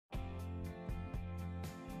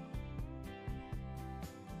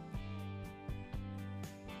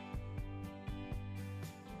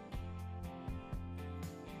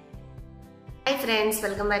Friends,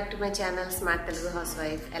 welcome back to my channel smart Telugu house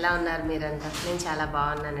wife. ఎలా ఉన్నారు మీరంతా? నేను చాలా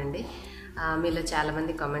బాగున్నానండి. మీలో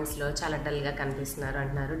చాలామంది కామెంట్స్లో చాలా డల్గా కనిపిస్తున్నారు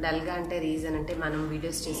అంటున్నారు. డల్గా అంటే రీజన్ అంటే మనం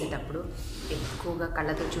వీడియోస్ చేసేటప్పుడు ఎక్కువగా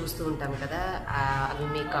కళ్ళతో చూస్తూ ఉంటాం కదా. అవి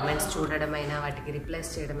మీ కామెంట్స్ చూడడమైనా వాటికి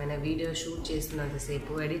replies చేయడమైనా video shoot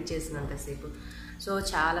చేసినంతసేపు edit చేసినంతసేపు so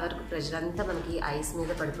చాలా వరకు ప్రెషర్ అంతా మనకి ఐస్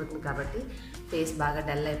మీద పడిపోతుంది కాబట్టి ఫేస్ బాగా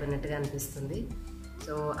డల్ అయిపోయినట్టుగా అనిపిస్తుంది.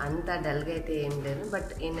 సో అంత డల్గా అయితే ఏం లేదు,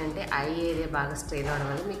 బట్ ఏంటంటే ఐ ఏరియా బాగా స్ట్రెయిన్ అవడం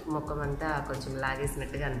వల్ల మీకు ముఖం అంతా కొంచెం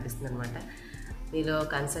లాగేసినట్టుగా అనిపిస్తుంది అనమాట. మీలో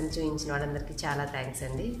కన్సర్న్ చూపించిన వాళ్ళందరికీ చాలా థ్యాంక్స్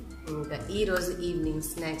అండి. ఇంకా ఈరోజు evening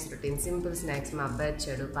snacks routine, simple snacks. మా అబ్బాయి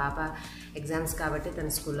వచ్చాడు, పాప ఎగ్జామ్స్ కాబట్టి తన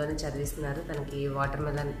స్కూల్లోనే చదివిస్తున్నారు. తనకి వాటర్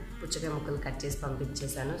మెలన్ పుచ్చకాయ ముక్కలు కట్ చేసి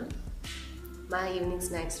పంపించేశాను. మా ఈవినింగ్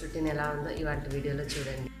స్నాక్స్ రొటీన్ ఎలా ఉందో ఇవాళ వీడియోలో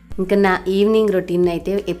చూడండి. ఇంకా నా ఈవినింగ్ రొటీన్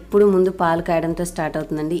అయితే ఎప్పుడు ముందు పాలు కాయడంతో స్టార్ట్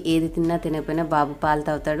అవుతుందండి. ఏది తిన్నా తినకపోయినా బాబు పాలు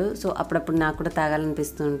తాగుతాడు. సో అప్పుడప్పుడు నాకు కూడా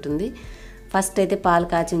తాగాలనిపిస్తూ ఉంటుంది. ఫస్ట్ అయితే పాలు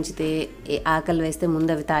కాచి ఉంచితే ఆకలి వేస్తే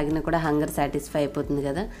ముందు అవి తాగినా కూడా హంగర్ సాటిస్ఫై అయిపోతుంది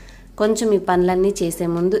కదా. కొంచెం ఈ పనులన్నీ చేసే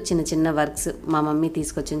ముందు చిన్న చిన్న వర్క్స్ మా మమ్మీ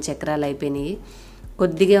తీసుకొచ్చిన చక్రాలు అయిపోయినాయి.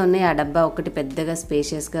 కొద్దిగా ఉన్నాయి. ఆ డబ్బా ఒకటి పెద్దగా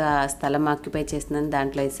స్పేషియస్గా స్థలం ఆక్యుపై చేస్తుందని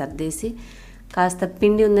దాంట్లో సర్దేసి కాస్త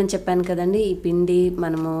పిండి ఉందని చెప్పాను కదండి. ఈ పిండి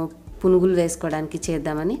మనము పునుగులు వేసుకోవడానికి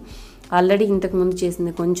చేద్దామని ఆల్రెడీ ఇంతకుముందు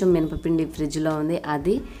చేసింది కొంచెం మినపపిండి ఫ్రిడ్జ్లో ఉంది.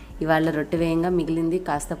 అది ఇవాళ రొట్టె వేయంగా మిగిలింది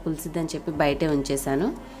కాస్త పులిసిద్దని చెప్పి బయటే ఉంచేశాను.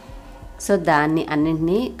 సో దాన్ని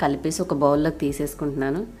అన్నింటినీ కలిపేసి ఒక బౌల్లోకి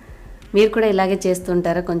తీసేసుకుంటున్నాను. మీరు కూడా ఇలాగే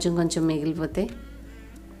చేస్తుంటారా? కొంచెం కొంచెం మిగిలిపోతే.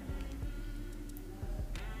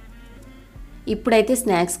 ఇప్పుడైతే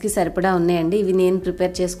స్నాక్స్కి సరిపడా ఉన్నాయండి. ఇవి నేను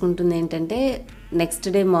ప్రిపేర్ చేసుకుంటుంది ఏంటంటే నెక్స్ట్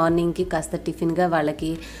డే మార్నింగ్కి కాస్త టిఫిన్గా వాళ్ళకి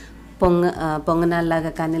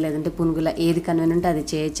పొంగనాల్లాగా కానీ లేదంటే పునుగుల ఏది కన్వీనియంట్ అది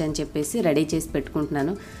చేయొచ్చు అని చెప్పేసి రెడీ చేసి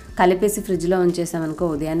పెట్టుకుంటున్నాను. కలిపేసి ఫ్రిడ్జ్లో ఉంచేసామనుకో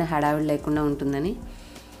ఉదయాన్నే హడావిడి లేకుండా ఉంటుందని.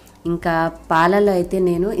 ఇంకా పాలలో అయితే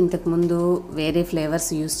నేను ఇంతకుముందు వేరే ఫ్లేవర్స్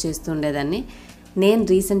యూస్ చేస్తూ ఉండేదాన్ని. నేను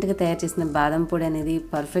రీసెంట్గా తయారు చేసిన బాదం పొడి అనేది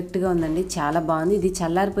పర్ఫెక్ట్గా ఉందండి, చాలా బాగుంది. ఇది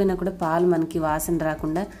చల్లారిపోయినా కూడా పాలు మనకి వాసన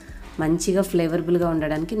రాకుండా మంచిగా ఫ్లేవరబుల్గా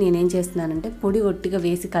ఉండడానికి నేనేం చేస్తున్నానంటే పొడి ఒట్టిగా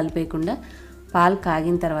వేసి కలిపేయకుండా పాలు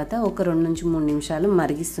కాగిన తర్వాత ఒక 2 నుంచి 3 నిమిషాలు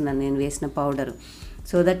మరిగిస్తున్నాను నేను వేసిన పౌడరు.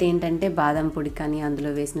 సో దట్ ఏంటంటే బాదం పొడి కానీ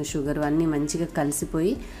అందులో వేసిన షుగర్ అన్నీ మంచిగా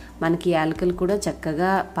కలిసిపోయి మనకి యాలకులు కూడా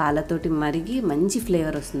చక్కగా పాలతోటి మరిగి మంచి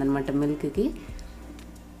ఫ్లేవర్ వస్తుందన్నమాట మిల్క్కి.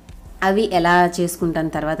 అవి ఎలా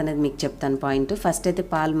చేసుకుంటాను తర్వాత అనేది మీకు చెప్తాను పాయింట్. ఫస్ట్ అయితే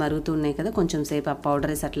పాలు మరుగుతూ ఉన్నాయి కదా, కొంచెం సేపు ఆ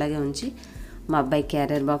పౌడర్ వేసి అట్లాగే ఉంచి మా అబ్బాయి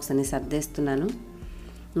క్యారియర్ బాక్స్ అని సర్దేస్తున్నాను.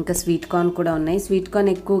 ఇంకా స్వీట్ కార్న్ కూడా ఉన్నాయి. స్వీట్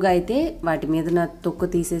కార్న్ ఎక్కువగా అయితే వాటి మీద నా తొక్కు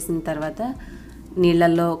తీసేసిన తర్వాత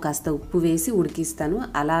నీళ్ళల్లో కాస్త ఉప్పు వేసి ఉడికిస్తాను.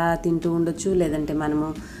 అలా తింటూ ఉండొచ్చు, లేదంటే మనము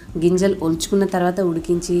గింజలు ఒలుచుకున్న తర్వాత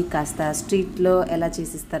ఉడికించి కాస్త స్ట్రీట్లో ఎలా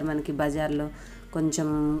చేసిస్తారు మనకి బజార్లో కొంచెం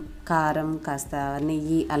కారం కాస్త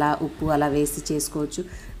నెయ్యి అలా ఉప్పు అలా వేసి చేసుకోవచ్చు.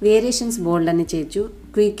 వేరియేషన్స్ బోల్డ్ అని చేయొచ్చు.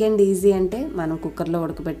 క్విక్ అండ్ ఈజీ అంటే మనం కుక్కర్లో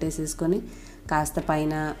ఉడకబెట్టేసేసుకొని కాస్త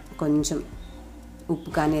పైన కొంచెం ఉప్పు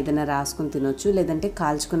కానీ ఏదైనా రాసుకొని తినొచ్చు, లేదంటే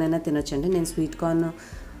కాల్చుకునైనా తినొచ్చు. అంటే నేను స్వీట్ కార్న్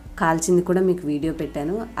కాల్చింది కూడా మీకు వీడియో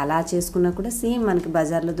పెట్టాను. అలా చేసుకున్నా కూడా సేమ్ మనకి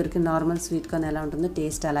బజార్లో దొరికే నార్మల్ స్వీట్ కార్న్ ఎలా ఉంటుందో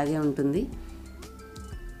టేస్ట్ అలాగే ఉంటుంది.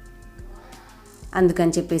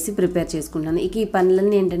 అందుకని చెప్పేసి ప్రిపేర్ చేసుకుంటాను. ఇక ఈ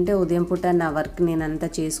పనులన్నీ ఏంటంటే ఉదయం పూట నా వర్క్ నేను అంతా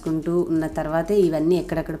చేసుకుంటూ ఉన్న తర్వాతే ఇవన్నీ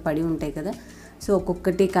ఎక్కడెక్కడ పడి ఉంటాయి కదా, సో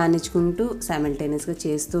ఒక్కొక్కటి కానిచ్చుకుంటూ సైమల్టేనియస్గా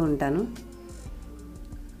చేస్తూ ఉంటాను.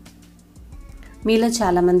 మీలో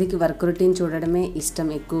చాలామందికి వర్క్ రొటీన్ చూడడమే ఇష్టం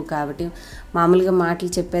ఎక్కువ కాబట్టి మామూలుగా మాటలు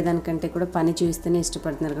చెప్పేదానికంటే కూడా పని చూపిస్తేనే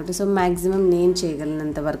ఇష్టపడుతున్నారు కాబట్టి సో మ్యాక్సిమం నేను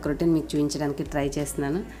చేయగలిగినంత వర్క్ రొటీన్ మీకు చూపించడానికి ట్రై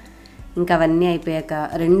చేస్తున్నాను. ఇంకా అవన్నీ అయిపోయాక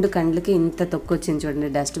 2 కండ్లకి ఇంత తొక్కు వచ్చింది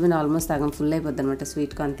చూడండి. డస్ట్బిన్ ఆల్మోస్ట్ సగం ఫుల్ అయిపోద్ది అనమాట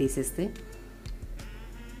స్వీట్ కార్న్ తీసేస్తే.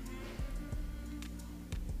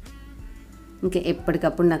 ఇంకా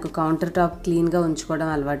ఎప్పటికప్పుడు నాకు కౌంటర్ టాప్ క్లీన్గా ఉంచుకోవడం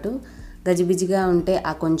అలవాటు. గజిబిజిగా ఉంటే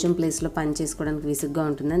ఆ కొంచెం ప్లేస్లో పని చేసుకోవడానికి విసుగ్గా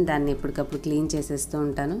ఉంటుందని దాన్ని ఎప్పటికప్పుడు క్లీన్ చేసేస్తూ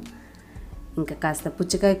ఉంటాను. ఇంకా కాస్త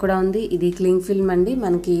పుచ్చకాయ కూడా ఉంది. ఇది క్లింగ్ ఫిల్మ్ అండి.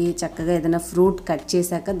 మనకి చక్కగా ఏదైనా ఫ్రూట్ కట్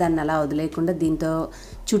చేశాక దాన్ని అలా వదిలేయకుండా దీంతో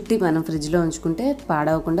చుట్టి మనం ఫ్రిడ్జ్లో ఉంచుకుంటే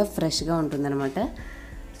పాడవకుండా ఫ్రెష్గా ఉంటుందన్నమాట.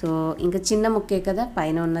 సో ఇంకా చిన్న ముక్కే కదా,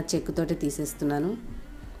 పైన ఉన్న చెక్కుతోటి తీసేస్తున్నాను.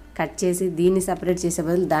 కట్ చేసి దీన్ని సపరేట్ చేసే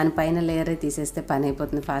బదులు దానిపైన లేయరే తీసేస్తే పని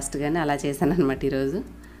అయిపోతుంది ఫాస్ట్గానే. అలా చేశాను అనమాట ఈరోజు.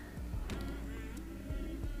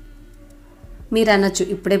 మీరు అనొచ్చు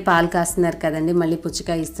ఇప్పుడే పాలు కాస్తున్నారు కదండి మళ్ళీ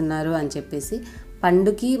పుచ్చకాయ ఇస్తున్నారు అని చెప్పేసి.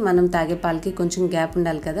 పండుకి మనం తాగే పాలకి కొంచెం గ్యాప్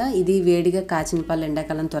ఉండాలి కదా. ఇది వేడిగా కాచిన పాలు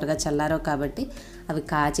ఎండాకాలం త్వరగా చల్లారవు కాబట్టి అవి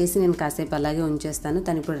కాచేసి నేను కాసేపు అలాగే ఉంచేస్తాను.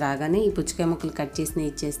 తను ఇప్పుడు రాగానే ఈ పుచ్చకాయ ముక్కలు కట్ చేసి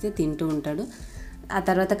ఇచ్చేస్తే తింటూ ఉంటాడు. ఆ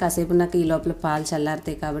తర్వాత కాసేపు నాకు ఈ లోపల పాలు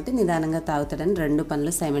చల్లారుతాయి కాబట్టి నిదానంగా తాగుతాడని 2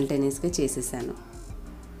 పనులు సైమల్టేనియస్గా చేసేసాను.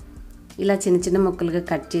 ఇలా చిన్న చిన్న ముక్కలుగా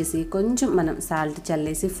కట్ చేసి కొంచెం మనం సాల్ట్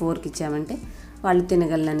చల్లేసి ఫోర్క్ ఇచ్చామంటే వాళ్ళు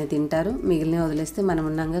తినగలనని తింటారు, మిగిలిన వదిలేస్తే మనం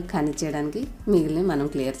ఉన్నాగా ఖాళీ చేయడానికి మిగిలిన మనం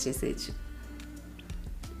క్లియర్ చేసేయచ్చు.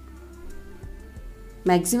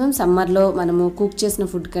 మ్యాక్సిమం సమ్మర్లో మనము కుక్ చేసిన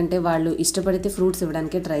ఫుడ్ కంటే వాళ్ళు ఇష్టపడితే ఫ్రూట్స్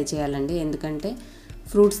ఇవ్వడానికే ట్రై చేయాలండి. ఎందుకంటే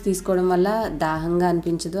ఫ్రూట్స్ తీసుకోవడం వల్ల దాహంగా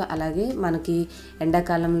అనిపించదు, అలాగే మనకి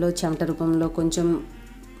ఎండాకాలంలో చెమట రూపంలో కొంచెం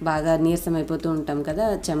బాగా నీరసం అయిపోతూ ఉంటాం కదా,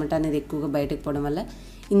 చెమట అనేది ఎక్కువగా బయటకు పోవడం వల్ల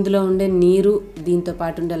ఇందులో ఉండే నీరు దీంతో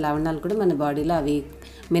పాటు ఉండే లవణాలు కూడా మన బాడీలో అవి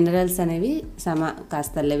మినరల్స్ అనేవి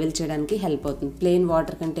కాస్త లెవెల్ చేయడానికి హెల్ప్ అవుతుంది. ప్లెయిన్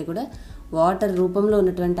వాటర్ కంటే కూడా వాటర్ రూపంలో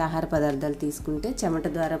ఉన్నటువంటి ఆహార పదార్థాలు తీసుకుంటే చెమట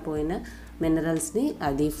ద్వారా పోయిన మినరల్స్ని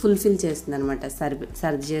అది ఫుల్ఫిల్ చేస్తుంది అనమాట,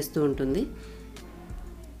 సర్ది చేస్తూ ఉంటుంది.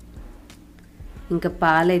 ఇంకా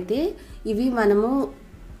పాలైతే ఇవి మనము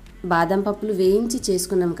బాదం పప్పులు వేయించి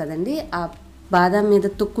చేసుకున్నాం కదండి, ఆ బాదం మీద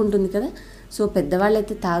తొక్కు ఉంటుంది కదా, సో పెద్దవాళ్ళు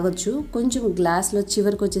అయితే తాగొచ్చు. కొంచెం గ్లాస్లో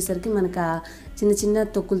చివరికి వచ్చేసరికి మనకు ఆ చిన్న చిన్న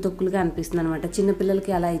తొక్కులుగా అనిపిస్తుంది అనమాట.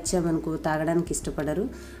 చిన్నపిల్లలకి అలా ఇచ్చామనుకో తాగడానికి ఇష్టపడరు,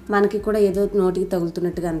 మనకి కూడా ఏదో నోటికి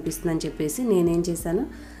తగులుతున్నట్టుగా అనిపిస్తుంది అని చెప్పేసి నేనేం చేశాను,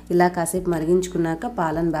 ఇలా కాసేపు మరిగించుకున్నాక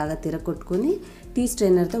పాలను బాగా తిరగొట్టుకొని టీ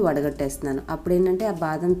స్ట్రైనర్తో వడగట్టేస్తున్నాను. అప్పుడు ఏంటంటే ఆ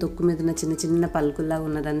బాదం తొక్కు మీద ఉన్న చిన్న చిన్న పలుకుల్లా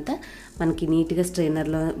ఉన్నదంతా మనకి నీట్గా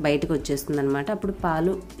స్ట్రైనర్లో బయటకు వచ్చేస్తుంది అనమాట. అప్పుడు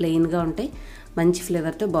పాలు ప్లెయిన్గా ఉంటాయి, మంచి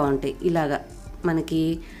ఫ్లేవర్తో బాగుంటాయి. ఇలాగా మనకి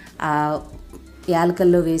ఆ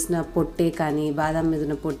యాలకల్లో వేసిన పొట్టే కానీ బాదం మీద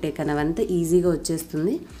ఉన్న పొట్టే కానీ అవంతా ఈజీగా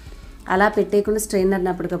వచ్చేస్తుంది. అలా పెట్టేయకుండా స్ట్రైనర్ని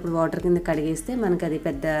అప్పటికప్పుడు వాటర్ కింద కడిగేస్తే మనకి అది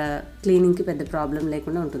పెద్ద క్లీనింగ్కి పెద్ద ప్రాబ్లం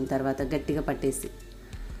లేకుండా ఉంటుంది. తర్వాత గట్టిగా పట్టేసి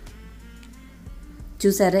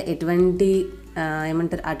చూసారా ఎటువంటి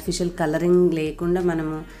ఏమంటారు ఆర్టిఫిషియల్ కలరింగ్ లేకుండా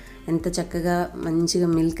మనము ఎంత చక్కగా మంచిగా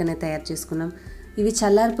మిల్క్ అనేది తయారు చేసుకున్నాం. ఇవి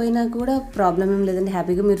చల్లారిపోయినా కూడా ప్రాబ్లం ఏం లేదండి,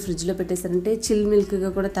 హ్యాపీగా మీరు ఫ్రిడ్జ్లో పెట్టేసారంటే చిల్ మిల్క్గా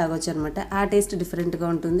కూడా తాగొచ్చు అనమాట. ఆ టేస్ట్ డిఫరెంట్గా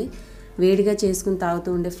ఉంటుంది, వేడిగా చేసుకుని తాగుతూ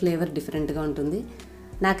ఉండే ఫ్లేవర్ డిఫరెంట్గా ఉంటుంది.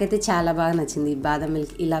 నాకైతే చాలా బాగా నచ్చింది బాదం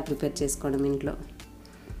మిల్క్ ఇలా ప్రిపేర్ చేసుకోవడం ఇంట్లో.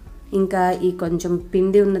 ఇంకా ఈ కొంచెం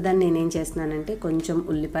పిండి ఉన్నదాన్ని నేనేం చేస్తున్నానంటే కొంచెం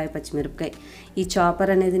ఉల్లిపాయ పచ్చిమిరపకాయ, ఈ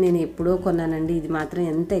చాపర్ అనేది నేను ఎప్పుడో కొన్నానండి, ఇది మాత్రం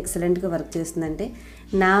ఎంత ఎక్సలెంట్గా వర్క్ చేస్తుందంటే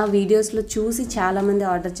నా వీడియోస్లో చూసి చాలామంది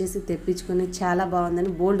ఆర్డర్ చేసి తెప్పించుకొని చాలా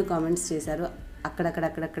బాగుందని బోల్డ్ కామెంట్స్ చేశారు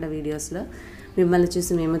అక్కడక్కడ వీడియోస్లో. మిమ్మల్ని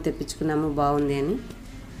చూసి మేము తెప్పించుకున్నాము బాగుంది అని.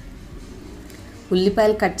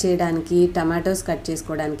 ఉల్లిపాయలు కట్ చేయడానికి, టమాటోస్ కట్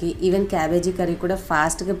చేసుకోవడానికి, ఈవెన్ క్యాబేజీ కర్రీ కూడా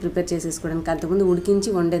ఫాస్ట్గా ప్రిపేర్ చేసేసుకోవడానికి అంతకుముందు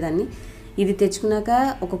ఉడికించి వండేదాన్ని. ఇది తెచ్చుకున్నాక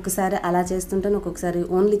ఒక్కొక్కసారి అలా చేస్తుంటాను, ఒక్కొక్కసారి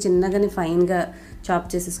ఓన్లీ చిన్నగానే ఫైన్గా చాప్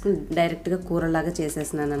చేసేసుకుని డైరెక్ట్గా కూరలాగా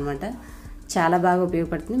చేసేస్తున్నాను అనమాట. చాలా బాగా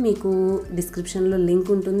ఉపయోగపడుతుంది. మీకు డిస్క్రిప్షన్లో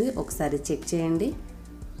లింక్ ఉంటుంది, ఒకసారి చెక్ చేయండి.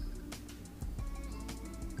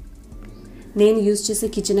 నేను యూజ్ చేసే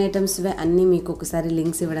కిచెన్ ఐటమ్స్ అన్నీ మీకు ఒకసారి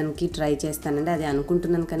లింక్స్ ఇవ్వడానికి ట్రై చేస్తానండి. అది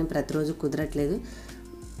అనుకుంటున్నాను కానీ ప్రతిరోజు కుదరట్లేదు.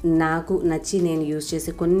 నాకు నచ్చి నేను యూజ్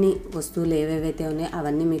చేసే కొన్ని వస్తువులు ఏవేవైతే ఉన్నాయో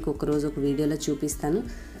అవన్నీ మీకు ఒకరోజు ఒక వీడియోలో చూపిస్తాను.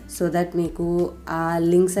 సో దట్ మీకు ఆ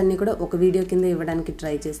లింక్స్ అన్నీ కూడా ఒక వీడియో కింద ఇవ్వడానికి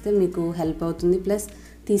ట్రై చేస్తే మీకు హెల్ప్ అవుతుంది, ప్లస్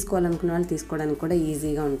తీసుకోవాలనుకున్న వాళ్ళు తీసుకోవడానికి కూడా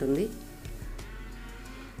ఈజీగా ఉంటుంది.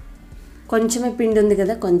 కొంచెమే పిండి ఉంది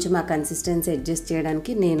కదా, కొంచెం ఆ కన్సిస్టెన్సీ అడ్జస్ట్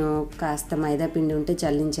చేయడానికి నేను కాస్త మైదా పిండి ఉంటే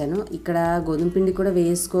చల్లించాను. ఇక్కడ గోధుమ పిండి కూడా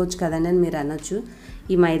వేసుకోవచ్చు కదండి అని మీరు అనొచ్చు.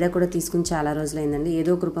 ఈ మైదా కూడా తీసుకుని చాలా రోజులైందండి,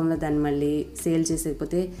 ఏదో ఒక రూపంలో దాన్ని మళ్ళీ సేల్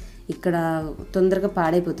చేసేకపోతే ఇక్కడ తొందరగా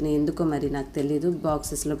పాడైపోతున్నాయి ఎందుకో మరి నాకు తెలియదు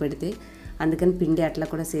బాక్సెస్లో పెడితే, అందుకని పిండి అట్లా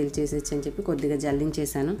కూడా సేల్ చేసేచ్చు అని చెప్పి కొద్దిగా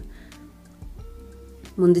జల్లించేసాను.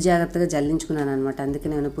 ముందు జాగ్రత్తగా జల్లించుకున్నాను అనమాట,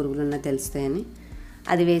 అందుకని ఏమైనా పురుగులున్నా తెలుస్తాయని.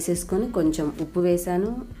 అది వేసేసుకొని కొంచెం ఉప్పు వేసాను.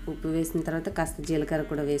 ఉప్పు వేసిన తర్వాత కాస్త జీలకర్ర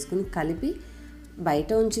కూడా వేసుకొని కలిపి బయట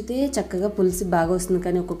ఉంచితే చక్కగా పులిసి బాగా వస్తుంది.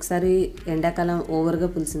 కానీ ఒక్కొక్కసారి ఎండాకాలం ఓవర్గా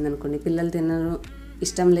పులిసింది అనుకోండి, పిల్లలు తినరు,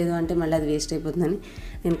 ఇష్టం లేదు అంటే మళ్ళీ అది వేస్ట్ అయిపోతుందని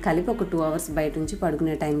నేను కలిపి ఒక 2 hours బయట ఉంచి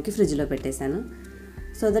పడుకునే టైంకి ఫ్రిడ్జ్లో పెట్టేశాను.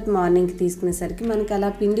 సో దట్ మార్నింగ్కి తీసుకునేసరికి మనకి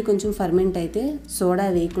అలా పిండి కొంచెం ఫర్మెంట్ అయితే సోడా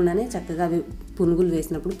వేయకుండానే చక్కగా అవి పునుగులు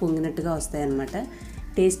వేసినప్పుడు పొంగినట్టుగా వస్తాయి అన్నమాట.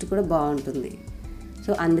 టేస్ట్ కూడా బాగుంటుంది.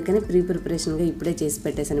 సో అందుకని ప్రిపరేషన్గా ఇప్పుడే చేసి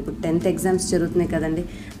పెట్టేశాను. ఇప్పుడు 10th ఎగ్జామ్స్ జరుగుతున్నాయి కదండి,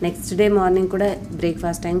 నెక్స్ట్ డే మార్నింగ్ కూడా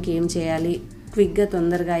బ్రేక్ఫాస్ట్ టైంకి ఏం చేయాలి, క్విక్గా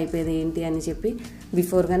తొందరగా అయిపోయేది ఏంటి అని చెప్పి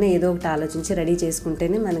బిఫోర్గానే ఏదో ఒకటి ఆలోచించి రెడీ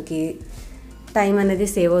చేసుకుంటేనే మనకి టైం అనేది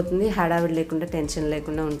సేవ్ అవుతుంది, హడావిడి లేకుండా టెన్షన్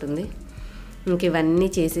లేకుండా ఉంటుంది. ఇంక ఇవన్నీ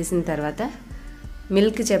చేసేసిన తర్వాత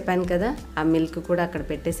మిల్క్ చెప్పాను కదా, ఆ మిల్క్ కూడా అక్కడ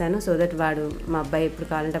పెట్టేశాను. సో దట్ వాడు మా అబ్బాయి ఎప్పుడు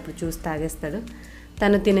కావాలంటే అప్పుడు చూసి తాగేస్తాడు.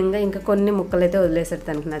 తను తినంగా ఇంకా కొన్ని ముక్కలు అయితే వదిలేసాడు,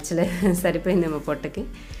 తనకు నచ్చలేదు, సరిపోయిందేమో పొట్టకి.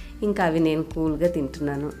 ఇంకా అవి నేను కూల్గా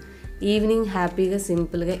తింటున్నాను. ఈవినింగ్ హ్యాపీగా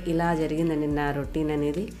సింపుల్గా ఇలా జరిగిందండి నా రొటీన్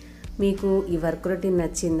అనేది. మీకు ఈ వర్క్ రొటీన్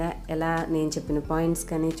నచ్చిందా? ఎలా నేను చెప్పిన పాయింట్స్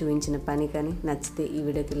కానీ చూపించిన పని కానీ నచ్చితే ఈ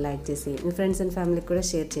వీడియోకి లైక్ చేసి మీ ఫ్రెండ్స్ అండ్ ఫ్యామిలీకి కూడా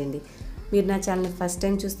షేర్ చేయండి. మీరు నా ఛానల్ని ఫస్ట్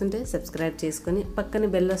టైం చూస్తుంటే సబ్స్క్రైబ్ చేసుకొని పక్కన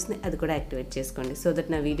బెల్ వస్తుంది, అది కూడా యాక్టివేట్ చేసుకోండి. సో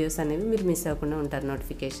దట్ నా వీడియోస్ అనేవి మీరు మిస్ అవ్వకుండా ఉంటారు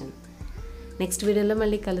నోటిఫికేషన్. నెక్స్ట్ వీడియోలో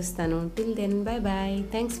మళ్ళీ కలుస్తాను. Till then bye bye.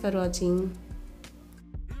 Thanks for watching.